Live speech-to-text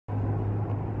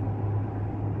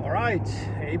right,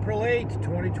 April 8th,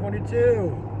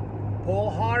 2022.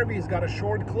 Paul Harvey's got a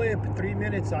short clip, 3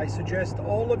 minutes. I suggest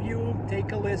all of you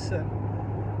take a listen.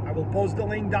 I will post the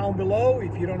link down below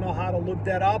if you don't know how to look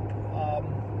that up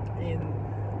in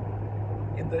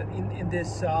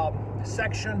this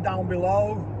section down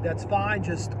below. That's fine.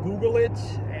 Just Google it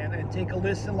and take a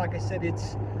listen. Like I said,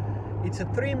 it's a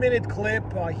 3-minute clip.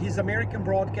 His American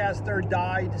broadcaster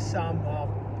died some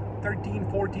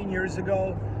 13-14 years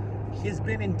ago. He's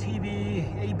been in TV,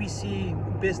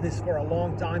 ABC business for a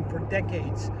long time, for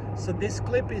decades. So this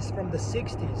clip is from the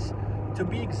 60s. To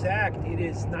be exact, it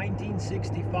is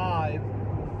 1965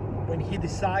 when he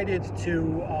decided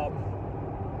to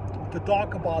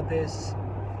talk about this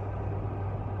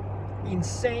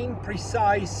insane,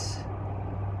 precise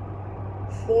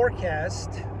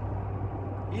forecast.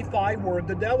 If I were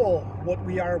the devil, what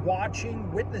we are watching,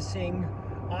 witnessing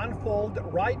unfold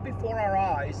right before our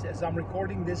eyes as I'm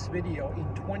recording this video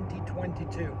in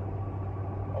 2022.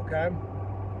 Okay?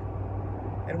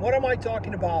 And what am I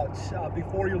talking about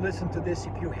before you listen to this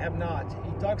if you have not?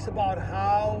 He talks about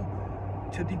how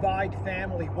to divide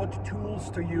family, what tools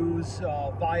to use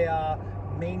via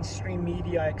mainstream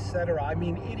media, etc. I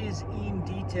mean, it is in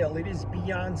detail. It is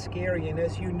beyond scary. And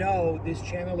as you know, this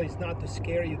channel is not to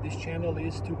scare you. This channel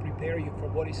is to prepare you for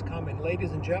what is coming.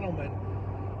 Ladies and gentlemen,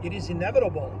 it is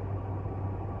inevitable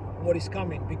what is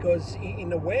coming, because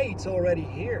in a way it's already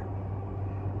here.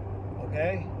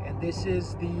 Okay? And this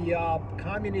is the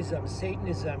communism,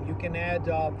 Satanism. You can add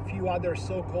a few other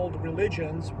so-called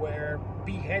religions where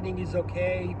beheading is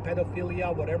okay,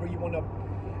 pedophilia, whatever you want to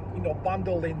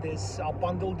bundle in this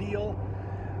bundle deal.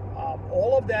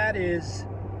 All of that is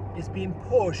being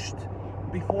pushed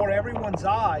before everyone's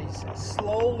eyes,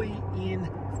 slowly in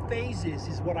phases,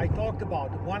 is what I talked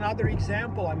about. One other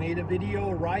example, I made a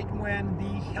video right when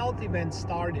the health event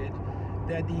started,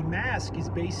 that the mask is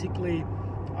basically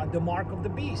the mark of the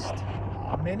beast.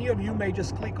 Many of you may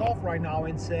just click off right now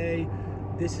and say,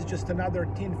 this is just another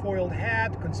tinfoiled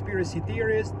hat, conspiracy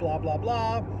theorist, blah, blah,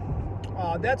 blah.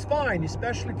 That's fine,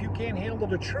 especially if you can't handle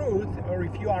the truth, or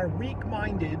if you are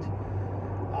weak-minded,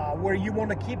 where you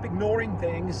want to keep ignoring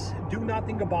things, do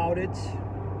nothing about it,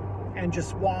 and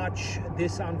just watch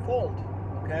this unfold.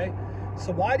 Okay?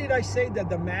 So why did I say that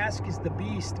the mask is the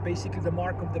beast, basically the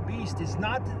mark of the beast? Is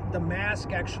not the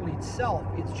mask actually itself,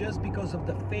 it's just because of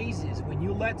the phases. When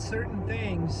you let certain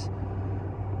things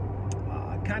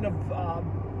kind of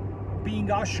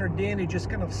being ushered in, it just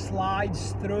kind of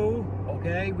slides through,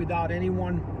 okay, without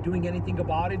anyone doing anything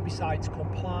about it besides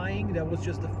complying. That was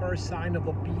just the first sign of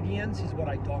obedience, is what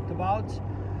I talked about.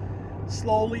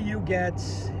 Slowly you get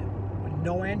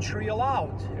no entry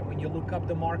allowed. And when you look up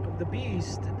the mark of the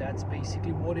beast, that's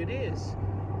basically what it is.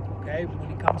 Okay, when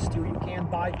it comes to, you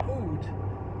can't buy food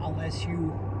unless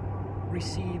you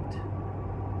received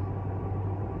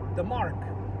the mark.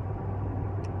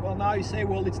 Well, now you say,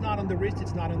 well, it's not on the wrist,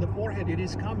 it's not on the forehead. It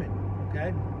is coming,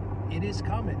 okay? It is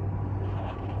coming.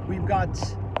 We've got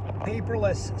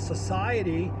paperless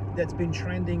society that's been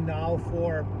trending now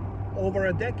for over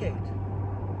a decade.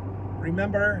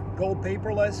 Remember, go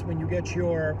paperless when you get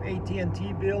your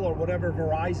AT&T bill or whatever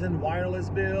Verizon wireless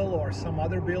bill or some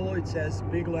other bill. It says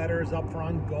big letters up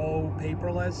front, go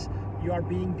paperless. You are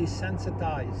being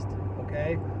desensitized,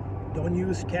 okay? Don't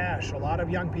use cash. A lot of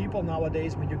young people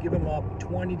nowadays, when you give them a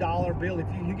 $20 bill, if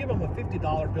you give them a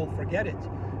 $50 bill, forget it.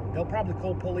 They'll probably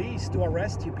call police to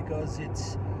arrest you because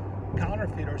it's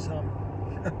counterfeit or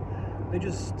something. They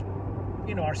just,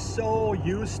 are so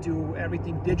used to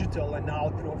everything digital, and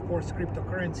now through, of course,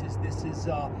 cryptocurrencies, this is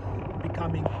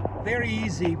becoming very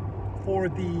easy for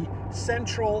the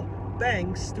central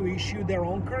banks to issue their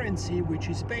own currency, which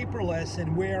is paperless.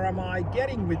 And where am I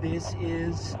getting with this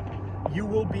is, you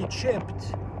will be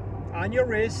chipped on your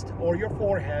wrist or your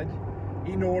forehead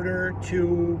in order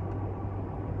to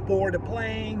board a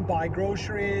plane, buy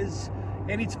groceries,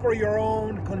 and it's for your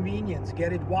own convenience.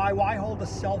 Get it? Why hold a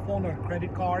cell phone or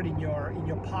credit card in your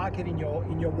pocket, in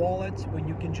your wallet, when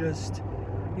you can just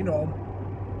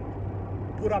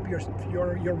put up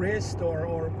your wrist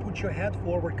or put your head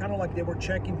forward, kind of like they were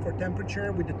checking for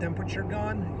temperature with the temperature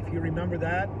gun, if you remember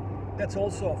that. That's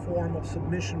also a form of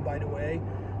submission, by the way,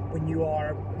 when you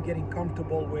are getting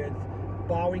comfortable with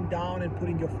bowing down and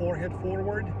putting your forehead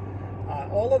forward.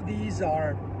 All of these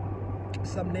are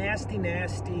some nasty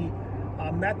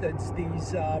methods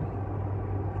these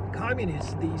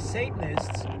communists, these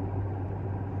Satanists,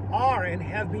 are and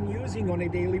have been using on a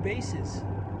daily basis.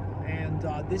 And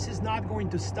this is not going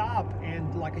to stop.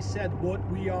 And like I said, what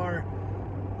we are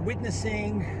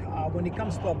witnessing when it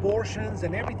comes to abortions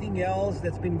and everything else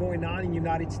that's been going on in the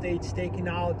United States, taking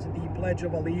out the Pledge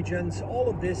of Allegiance, all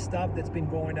of this stuff that's been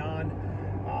going on,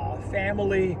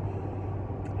 family,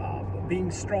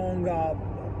 being strong,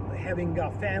 having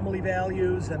family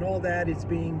values and all that is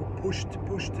being pushed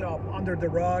under the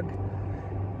rug.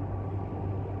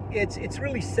 It's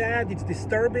really sad, it's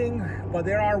disturbing, but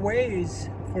there are ways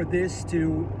for this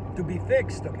to be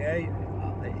fixed, okay?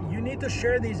 You need to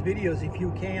share these videos if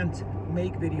you can't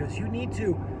make videos. You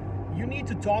need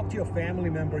to talk to your family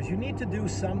members. You need to do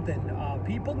something.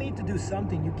 People need to do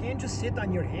something. You can't just sit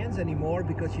on your hands anymore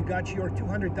because you got your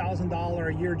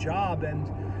 $200,000 a year job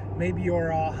and maybe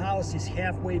your house is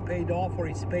halfway paid off or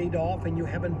it's paid off and you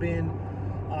haven't been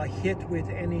hit with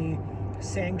any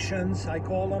sanctions, I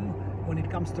call them, when it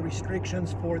comes to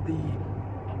restrictions for the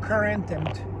current and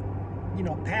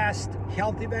past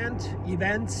health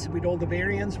events with all the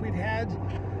variants we've had.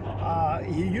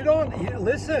 You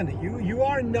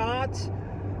are not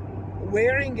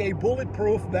wearing a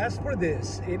bulletproof vest for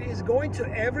this.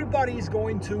 Everybody is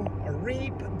going to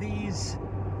reap these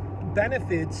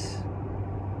benefits.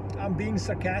 I'm being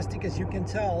sarcastic, as you can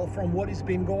tell from what has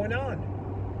been going on.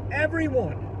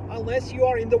 Everyone, unless you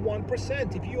are in the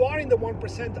 1%. If you are in the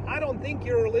 1%, I don't think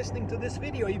you're listening to this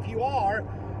video. If you are,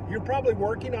 you're probably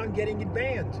working on getting it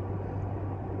banned.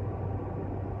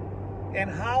 And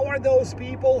how are those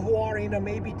people who are in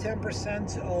maybe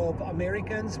 10% of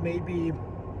Americans, maybe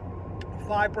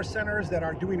 5%ers that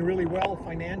are doing really well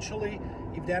financially,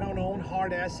 if they don't own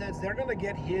hard assets, they're going to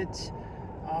get hit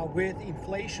with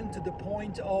inflation to the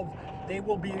point of they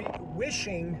will be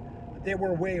wishing they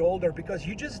were way older, because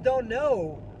you just don't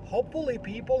know. Hopefully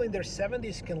people in their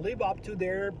 70s can live up to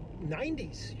their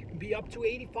 90s. You can be up to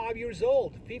 85 years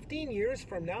old. 15 years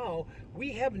from now,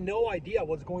 we have no idea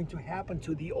what's going to happen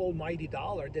to the almighty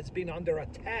dollar that's been under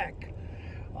attack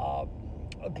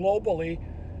globally,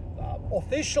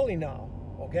 officially now,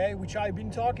 okay, which I've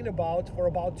been talking about for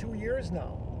about 2 years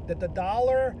now. That the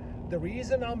dollar, the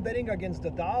reason I'm betting against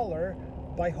the dollar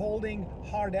by holding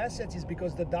hard assets is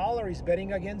because the dollar is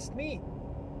betting against me.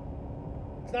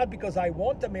 It's not because I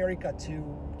want America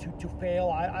to fail.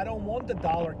 I don't want the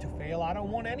dollar to fail. I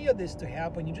don't want any of this to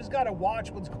happen. You just got to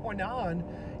watch what's going on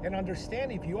and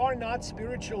understand, if you are not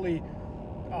spiritually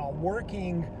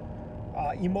working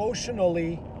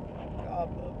emotionally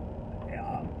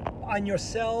on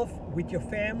yourself, with your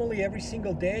family every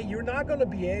single day, you're not going to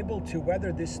be able to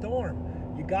weather this storm.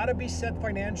 You got to be set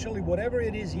financially, whatever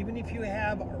it is, even if you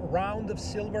have a round of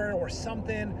silver or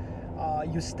something,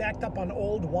 you stacked up on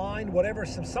old wine, whatever,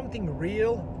 something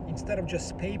real instead of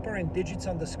just paper and digits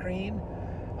on the screen.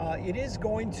 It is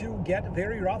going to get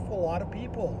very rough for a lot of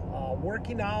people.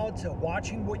 Working out,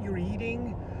 watching what you're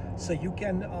eating, so you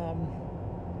can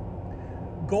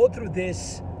go through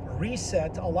this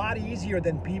reset a lot easier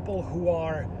than people who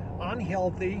are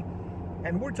unhealthy.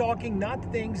 And we're talking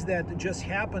not things that just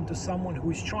happen to someone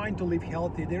who is trying to live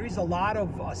healthy. There is a lot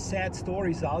of sad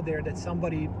stories out there that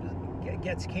somebody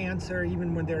gets cancer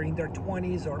even when they're in their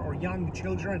 20s, or young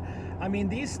children. I mean,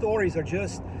 these stories are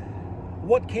just,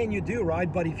 what can you do,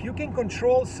 right? But if you can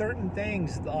control certain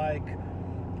things, like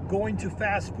going to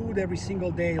fast food every single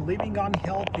day, living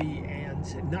unhealthy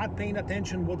and not paying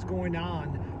attention what's going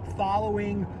on,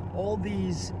 following all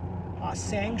these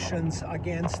sanctions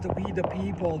against we the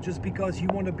people just because you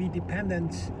want to be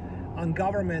dependent on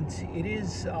government, it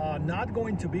is not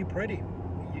going to be pretty.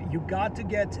 You got to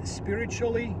get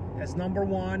spiritually as number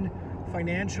one,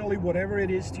 financially, whatever it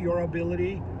is to your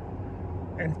ability,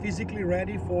 and physically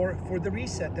ready for the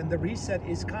reset. And the reset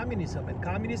is communism, and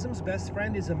communism's best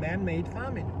friend is a man-made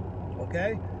famine.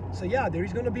 Okay, so yeah, there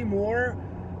is going to be more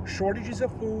shortages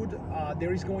of food.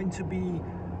 There is going to be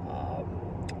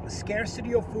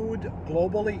scarcity of food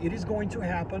globally. It is going to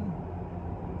happen.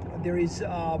 There is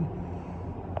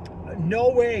no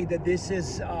way that this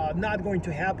is not going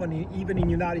to happen even in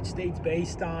the United States,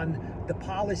 based on the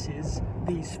policies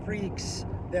these freaks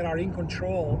that are in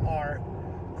control are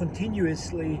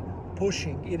continuously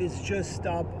pushing. It is just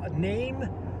name,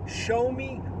 show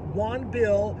me one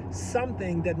bill,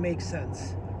 something that makes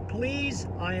sense. Please,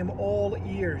 I am all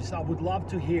ears. I would love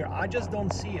to hear. I just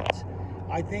don't see it.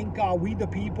 I think we the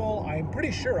people, I'm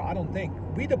pretty sure, I don't think,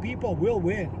 we the people will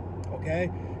win, okay?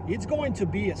 It's going to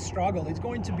be a struggle. It's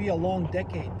going to be a long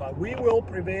decade, but we will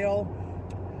prevail.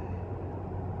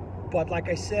 But like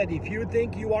I said, if you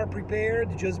think you are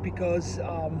prepared just because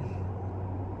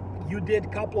you did a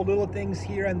couple of little things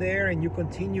here and there, and you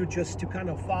continue just to kind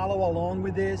of follow along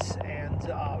with this, and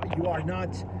you are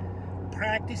not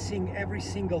practicing every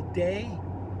single day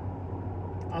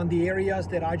on the areas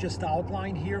that I just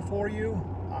outlined here for you,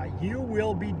 you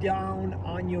will be down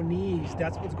on your knees.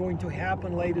 That's what's going to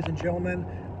happen, ladies and gentlemen.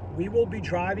 We will be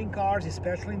driving cars,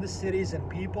 especially in the cities, and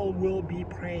people will be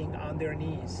praying on their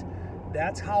knees.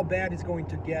 That's how bad it's going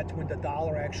to get when the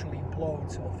dollar actually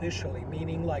implodes officially,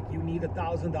 meaning like you need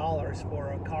 $1,000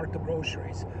 for a cart of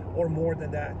groceries or more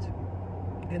than that.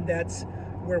 And that's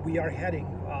where we are heading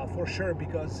for sure,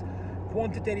 because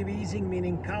quantitative easing,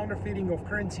 meaning counterfeiting of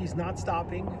currency, is not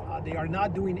stopping. They are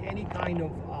not doing any kind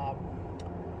of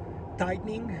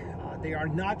tightening. They are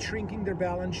not shrinking their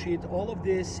balance sheet. All of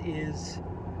this is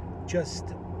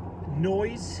just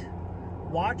noise.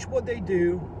 Watch what they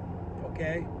do,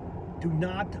 okay? Do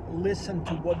not listen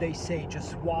to what they say.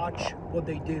 Just watch what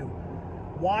they do.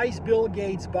 Why is Bill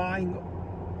Gates buying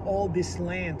all this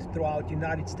land throughout the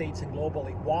United States and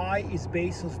globally? Why is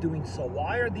Bezos doing so?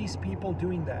 Why are these people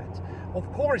doing that?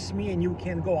 Of course, me and you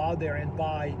can go out there and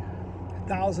buy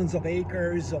thousands of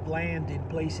acres of land in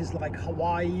places like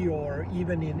Hawaii or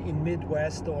even in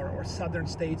Midwest or southern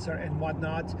states and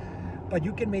whatnot. But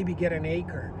you can maybe get an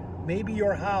acre. Maybe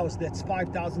your house that's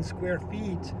 5,000 square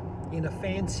feet in a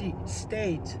fancy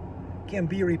state can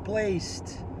be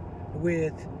replaced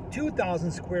with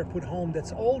 2,000 square foot home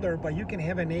that's older, but you can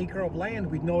have an acre of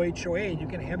land with no HOA. You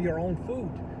can have your own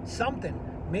food, something.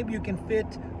 Maybe you can fit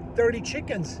 30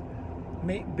 chickens.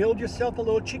 Build yourself a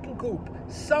little chicken coop,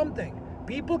 something.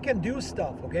 People can do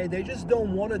stuff, okay? They just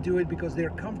don't want to do it because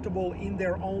they're comfortable in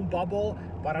their own bubble.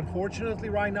 But unfortunately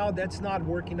right now, that's not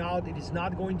working out. It is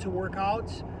not going to work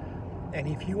out. And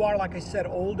if you are, like I said,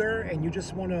 older and you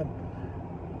just want to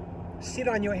sit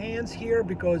on your hands here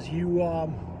because you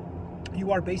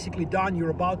are basically done, you're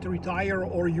about to retire,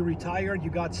 or you retired, you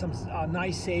got some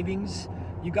nice savings,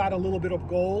 you got a little bit of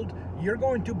gold, you're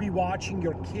going to be watching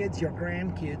your kids, your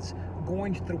grandkids,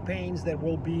 going through pains that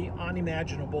will be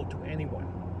unimaginable to anyone,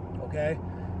 okay?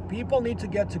 People need to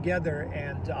get together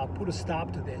and put a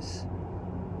stop to this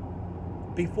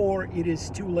before it is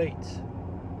too late.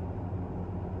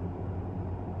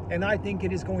 And I think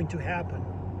it is going to happen.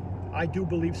 I do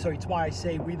believe so. It's why I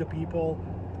say we the people,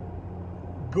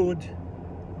 good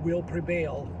will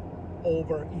prevail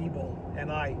over evil.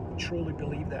 And I truly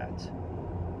believe that.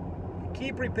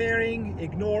 Keep preparing,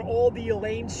 ignore all the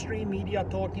mainstream media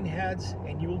talking heads,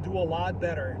 and you'll do a lot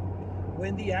better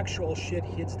when the actual shit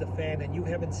hits the fan and you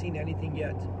haven't seen anything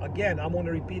yet. Again, I'm going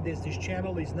to repeat this. This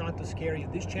channel is not to scare you.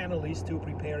 This channel is to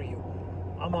prepare you.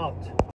 I'm out.